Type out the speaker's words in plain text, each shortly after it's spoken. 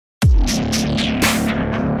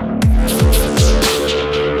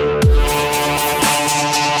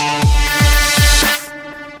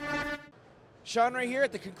Shawn right here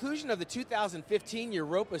at the conclusion of the 2015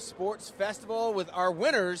 Europa Sports Festival with our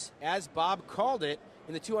winners, as Bob called it,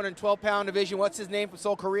 in the 212-pound division. What's his name from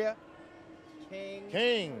Seoul, Korea?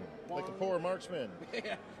 King, like a poor marksman.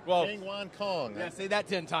 Well, King Wan Kong. Yeah, say that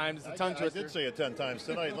 10 times. It's a tongue twister. I did say it 10 times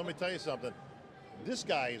tonight. Let me tell you something. This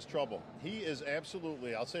guy is trouble. He is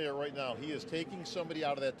absolutely, I'll say it right now, he is taking somebody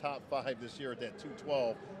out of that top 5 this year at that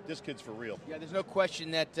 212. This kid's for real. Yeah, there's no question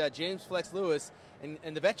that James Flex Lewis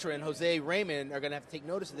and the veteran, Jose Raymond, are going to have to take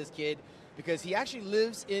notice of this kid because he actually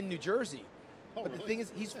lives in New Jersey. Oh, but really? the thing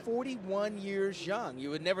is, he's 41 years young.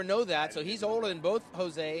 You would never know that. So he's older than both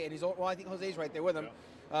Jose, and he's old, well, I think Jose's right there with him.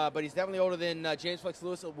 Yeah. But he's definitely older than James Flex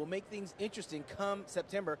Lewis. So it will make things interesting come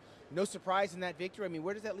September. No surprise in that victory. I mean,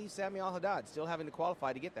 where does that leave Sami Al-Haddad? Still having to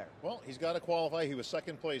qualify to get there. Well, he's got to qualify. He was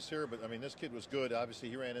second place here, but I mean, this kid was good. Obviously,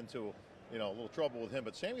 he ran into a little trouble with him,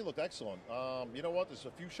 but Sami looked excellent. You know what? There's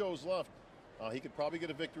a few shows left. He could probably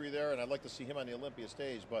get a victory there, and I'd like to see him on the Olympia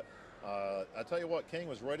stage. But I tell you what, King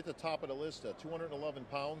was right at the top of the list, 211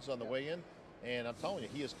 pounds on the way in, and I'm telling you,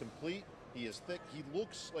 he is complete. He is thick. He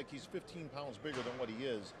looks like he's 15 pounds bigger than what he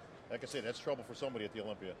is. Like I said, that's trouble for somebody at the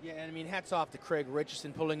Olympia. Yeah, and I mean, hats off to Craig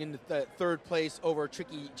Richardson pulling into third place over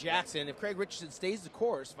Tricky Jackson. If Craig Richardson stays the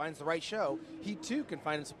course, finds the right show, he too can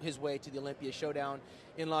find his way to the Olympia showdown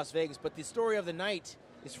in Las Vegas. But the story of the night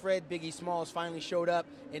is Fred Biggie Smalls finally showed up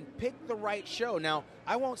and picked the right show. Now,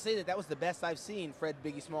 I won't say that was the best I've seen Fred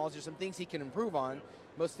Biggie Smalls. There's some things he can improve on,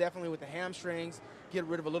 most definitely with the hamstrings, get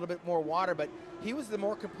rid of a little bit more water, but he was the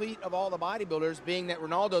more complete of all the bodybuilders, being that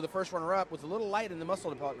Ronaldo, the first runner-up, was a little light in the muscle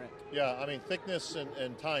department. Yeah, I mean, thickness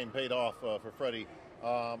and time paid off for Freddie.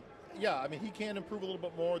 Yeah, I mean, he can improve a little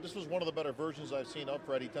bit more. This was one of the better versions I've seen of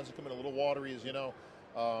Freddie. He tends to come in a little watery, as you know.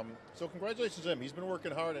 So congratulations to him. He's been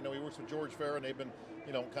working hard. I know he works with George Farah, and they've been,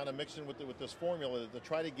 kind of mixing with this formula to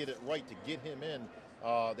try to get it right, to get him in.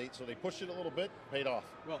 So they pushed it a little bit, paid off.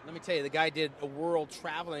 Well, let me tell you, the guy did a world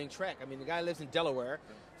traveling trek. I mean, the guy lives in Delaware,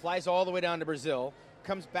 flies all the way down to Brazil,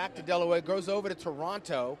 comes back to Delaware, goes over to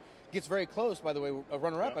Toronto, gets very close, by the way, a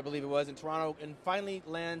runner-up, I believe it was, in Toronto, and finally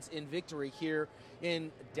lands in victory here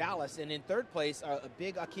in Dallas. And in third place, a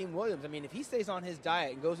big Akeem Williams. I mean, if he stays on his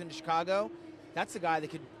diet and goes into Chicago, that's the guy that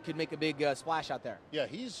could make a big splash out there. Yeah,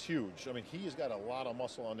 he's huge. I mean, he has got a lot of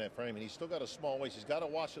muscle on that frame, and he's still got a small waist. He's got to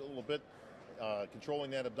watch it a little bit,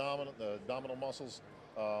 controlling the abdominal muscles.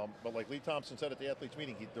 But like Lee Thompson said at the athletes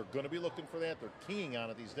meeting, they're going to be looking for that. They're keying on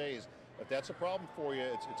it these days. If that's a problem for you,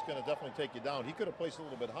 it's going to definitely take you down. He could have placed a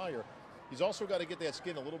little bit higher. He's also got to get that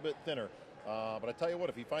skin a little bit thinner. But I tell you what,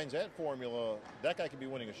 if he finds that formula, that guy could be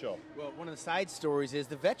winning a show. Well, one of the side stories is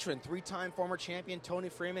the veteran, 3-time former champion Tony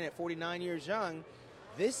Freeman at 49 years young.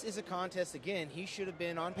 This is a contest, again, he should have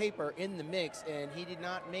been on paper in the mix, and he did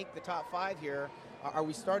not make the top 5 here. Are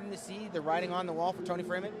we starting to see the writing on the wall for Tony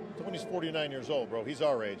Freeman? Tony's 49 years old, bro. He's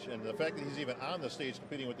our age, and the fact that he's even on the stage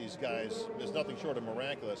competing with these guys is nothing short of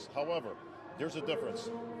miraculous. However, there's a difference,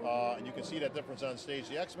 and you can see that difference on stage.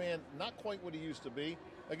 The X-Man, not quite what he used to be.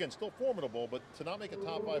 Again, still formidable, but to not make a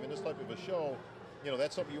top 5 in this type of a show,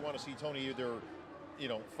 that's something you want to see Tony either,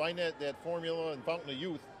 find that formula and fountain of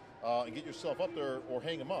youth and get yourself up there or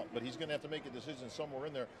hang him up. But he's going to have to make a decision somewhere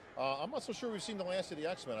in there. I'm not so sure we've seen the last of the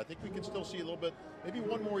X-Men. I think we can still see a little bit, maybe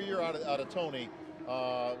one more year out of Tony.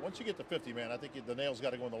 Once you get to 50, man, I think the nail's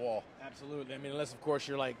got to go in the wall. Absolutely. I mean, unless, of course,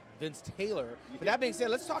 you're like Vince Taylor. But that being said,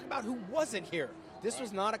 let's talk about who wasn't here. This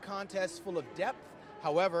was not a contest full of depth.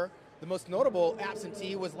 However, the most notable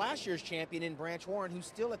absentee was last year's champion in Branch Warren, who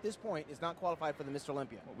still at this point is not qualified for the Mr.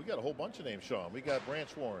 Olympia. Well, we got a whole bunch of names, Shawn. We got Branch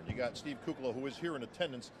Warren. You got Steve Kukla, who is here in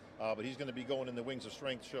attendance, but he's going to be going in the Wings of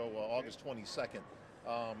Strength show August 22nd.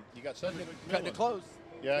 You got Cedric McMillan. Cutting it close.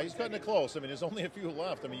 Yeah, he's cutting it close. I mean, there's only a few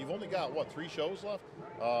left. I mean, you've only got, 3 shows left?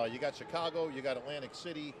 You got Chicago, you got Atlantic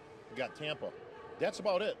City, you got Tampa. That's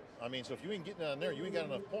about it. I mean, so if you ain't getting on there, you ain't got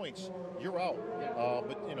enough points, you're out.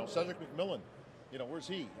 But, Cedric McMillan, where's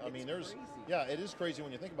he? I mean, it is crazy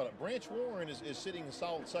when you think about it. Branch Warren is sitting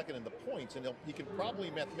solid second in the points, and he can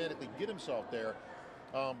probably mathematically get himself there.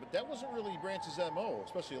 But that wasn't really Branch's MO,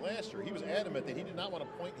 especially last year. He was adamant that he did not want to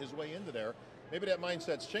point his way into there. Maybe that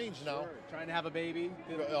mindset's changed now. Sure. Trying to have a baby.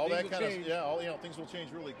 All that kind of, things will change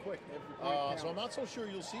really quick. So I'm not so sure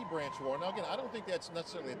you'll see Branch Warren. Now, again, I don't think that's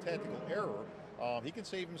necessarily a tactical error. He can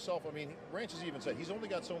save himself. I mean, Branch has even said he's only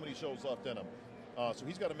got so many shows left in him. So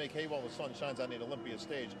he's got to make hay while the sun shines on the Olympia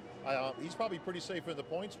stage. He's probably pretty safe in the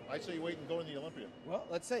points. I'd say wait and go in the Olympia. Well,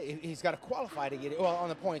 let's say he's got to qualify to get it. Well, on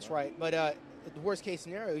the points, right. But the worst case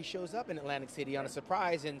scenario, he shows up in Atlantic City on a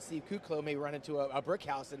surprise, and Steve Kuklo may run into a brick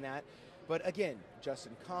house in that. But again,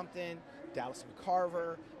 Justin Compton, Dallas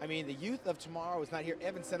McCarver. I mean, the youth of tomorrow is not here.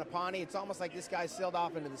 Evan Senapani. It's almost like this guy sailed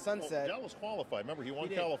off into the sunset. Well, Dallas qualified. Remember, he won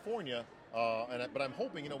California. But I'm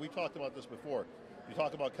hoping, we talked about this before. You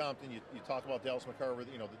talk about Compton, you talk about Dallas McCarver,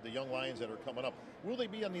 the young lions that are coming up. Will they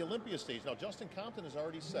be on the Olympia stage? Now, Justin Compton has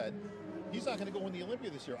already said he's not going to go in the Olympia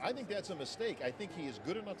this year. I think that's a mistake. I think he is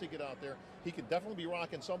good enough to get out there. He can definitely be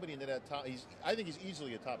rocking somebody into that top. I think he's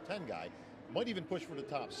easily a top 10 guy. Might even push for the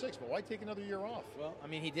top 6, but why take another year off? Well, I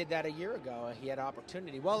mean, he did that a year ago. He had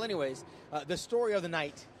opportunity. Well, anyways, the story of the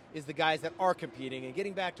night is the guys that are competing. And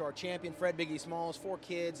getting back to our champion, Fred Biggie Smalls, 4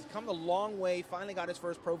 kids, come a long way, finally got his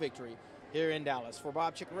first pro victory here in Dallas. For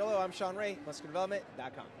Bob Cicherillo, I'm Shawn Ray,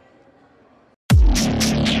 MuscularDevelopment.com.